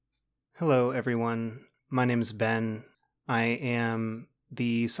Hello, everyone. My name is Ben. I am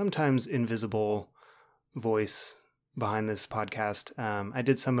the sometimes invisible voice behind this podcast. I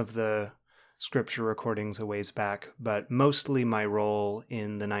did some of the scripture recordings a ways back, but mostly my role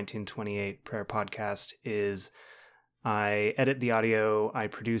in the 1928 Prayer Podcast is I edit the audio, I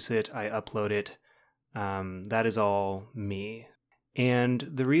produce it, I upload it. That is all me. And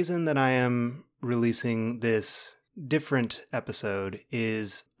the reason that I am releasing this different episode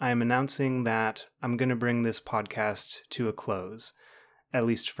is I'm announcing that I'm going to bring this podcast to a close, at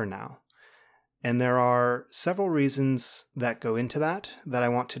least for now. And there are several reasons that go into that I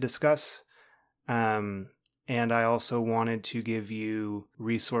want to discuss. And I also wanted to give you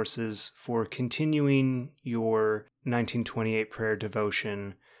resources for continuing your 1928 prayer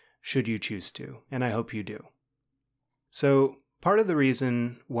devotion should you choose to, and I hope you do. So, part of the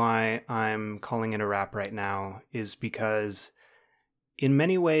reason why I'm calling it a wrap right now is because, in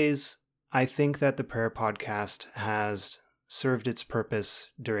many ways, I think that the Prayer Podcast has served its purpose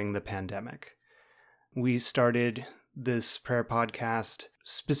during the pandemic. We started this Prayer Podcast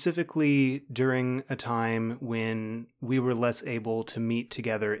specifically during a time when we were less able to meet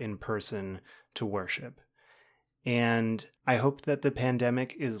together in person to worship. And I hope that the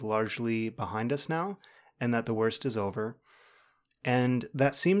pandemic is largely behind us now and that the worst is over. And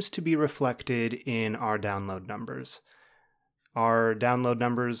that seems to be reflected in our download numbers. Our download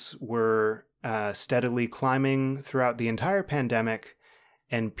numbers were steadily climbing throughout the entire pandemic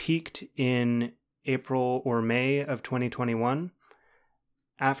and peaked in April or May of 2021,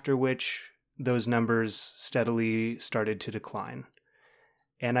 after which those numbers steadily started to decline.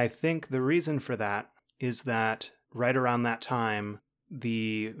 And I think the reason for that is that right around that time,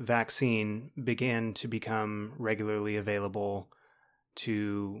 the vaccine began to become regularly available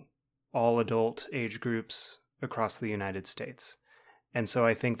to all adult age groups across the United States. And so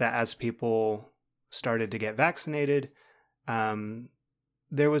I think that as people started to get vaccinated,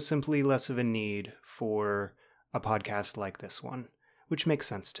 there was simply less of a need for a podcast like this one, which makes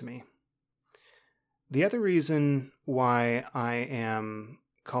sense to me. The other reason why I am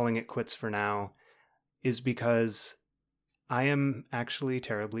calling it quits for now is because I am actually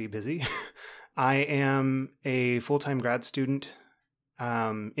terribly busy. I am a full-time grad student,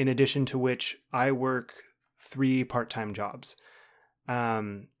 in addition to which I work 3 part-time jobs.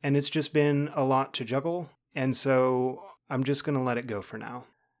 And it's just been a lot to juggle, and so I'm just going to let it go for now.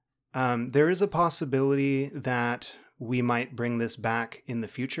 There is a possibility that we might bring this back in the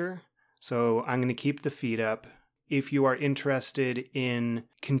future, so I'm going to keep the feed up. If you are interested in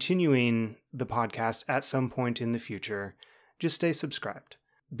continuing the podcast at some point in the future, just stay subscribed,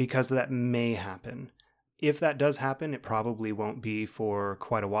 because that may happen. If that does happen, it probably won't be for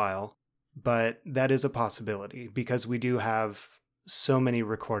quite a while, but that is a possibility because we do have so many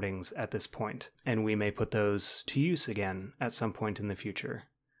recordings at this point, and we may put those to use again at some point in the future.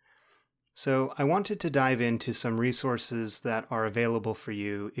 So I wanted to dive into some resources that are available for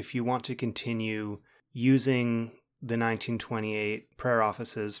you if you want to continue using the 1928 prayer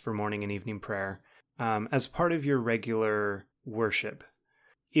offices for morning and evening prayer as part of your regular worship.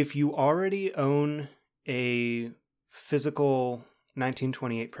 If you already own a physical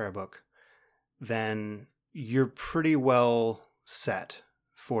 1928 prayer book, then you're pretty well set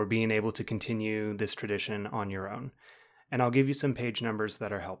for being able to continue this tradition on your own. And I'll give you some page numbers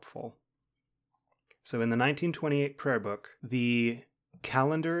that are helpful. So in the 1928 prayer book, the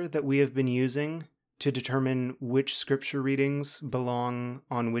calendar that we have been using to determine which scripture readings belong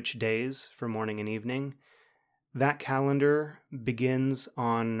on which days for morning and evening, that calendar begins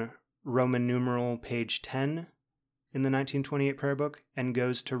on Roman numeral page 10 in the 1928 prayer book and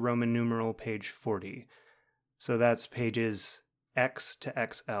goes to Roman numeral page 40. So that's pages X to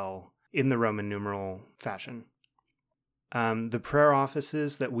XL in the Roman numeral fashion. The prayer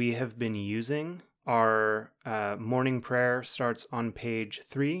offices that we have been using are morning prayer starts on page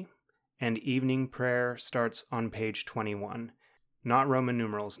 3 and evening prayer starts on page 21. Not Roman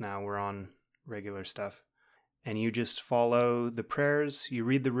numerals now, we're on regular stuff. And you just follow the prayers, you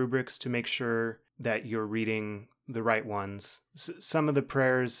read the rubrics to make sure that you're reading the right ones. Some of the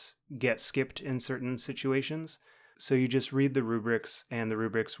prayers get skipped in certain situations, so you just read the rubrics, and the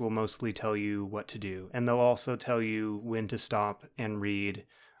rubrics will mostly tell you what to do. And they'll also tell you when to stop and read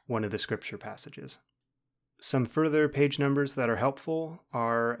one of the scripture passages. Some further page numbers that are helpful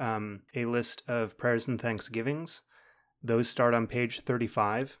are a list of prayers and thanksgivings. Those start on page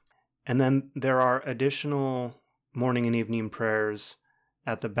 35. And then there are additional morning and evening prayers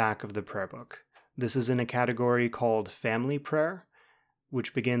at the back of the prayer book. This is in a category called Family Prayer,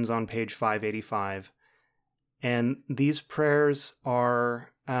 which begins on page 585. And these prayers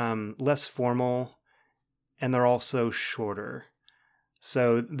are less formal, and they're also shorter.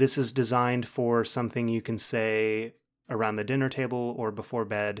 So this is designed for something you can say around the dinner table or before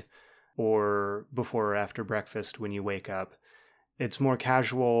bed or before or after breakfast when you wake up. It's more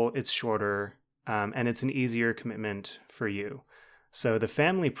casual, it's shorter, and it's an easier commitment for you. So the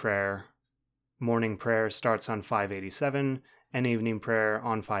family prayer, morning prayer starts on 587 and evening prayer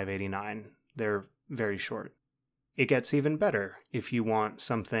on 589. They're very short. It gets even better if you want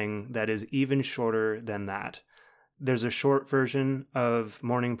something that is even shorter than that. There's a short version of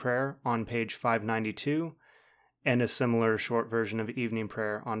morning prayer on page 592 and a similar short version of evening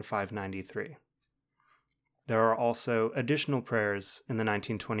prayer on 593. There are also additional prayers in the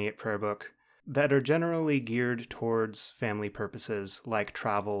 1928 prayer book that are generally geared towards family purposes like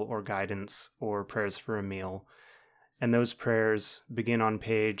travel or guidance or prayers for a meal. And those prayers begin on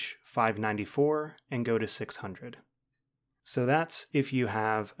page 594 and go to 600. So that's if you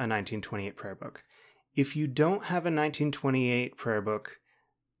have a 1928 prayer book. If you don't have a 1928 prayer book,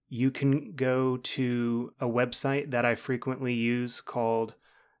 you can go to a website that I frequently use called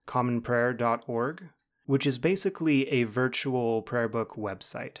commonprayer.org, which is basically a virtual prayer book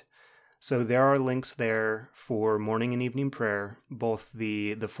website. So there are links there for morning and evening prayer, both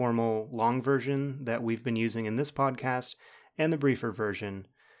the formal long version that we've been using in this podcast and the briefer version.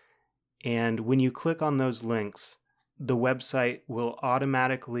 And when you click on those links, the website will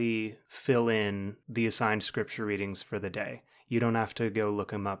automatically fill in the assigned scripture readings for the day. You don't have to go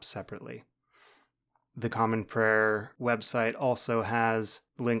look them up separately. The Common Prayer website also has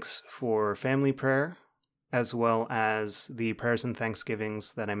links for family prayer, as well as the prayers and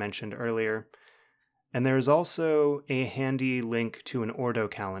thanksgivings that I mentioned earlier. And there is also a handy link to an Ordo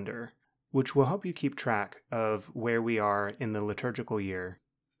calendar, which will help you keep track of where we are in the liturgical year,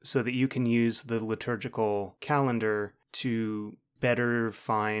 so that you can use the liturgical calendar to better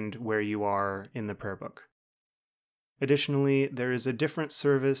find where you are in the prayer book. Additionally, there is a different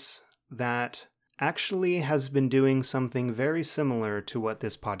service that actually has been doing something very similar to what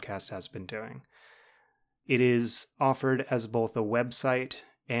this podcast has been doing. It is offered as both a website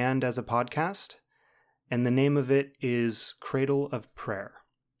and as a podcast, and the name of it is Cradle of Prayer.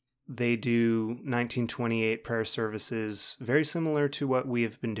 They do 1928 prayer services very similar to what we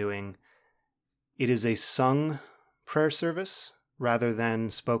have been doing. It is a sung prayer service rather than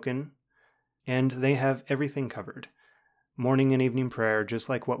spoken, and they have everything covered. Morning and evening prayer, just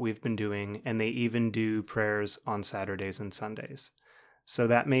like what we've been doing, and they even do prayers on Saturdays and Sundays. So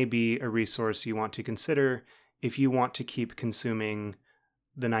that may be a resource you want to consider if you want to keep consuming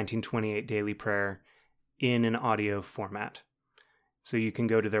the 1928 daily prayer in an audio format. So you can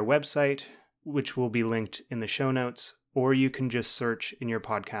go to their website, which will be linked in the show notes, or you can just search in your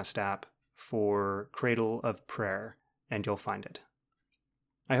podcast app for Cradle of Prayer, and you'll find it.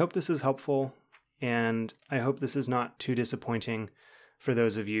 I hope this is helpful, and I hope this is not too disappointing for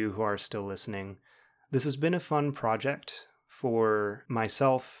those of you who are still listening. This has been a fun project for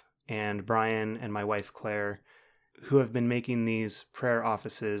myself and Brian and my wife Claire, who have been making these prayer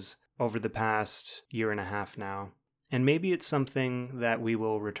offices over the past year and a half now. And maybe it's something that we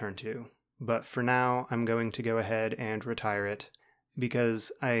will return to. But for now, I'm going to go ahead and retire it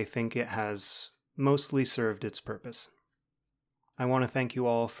because I think it has mostly served its purpose. I want to thank you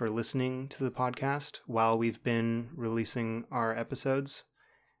all for listening to the podcast while we've been releasing our episodes.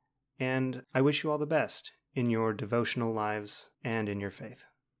 And I wish you all the best in your devotional lives and in your faith.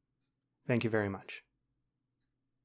 Thank you very much.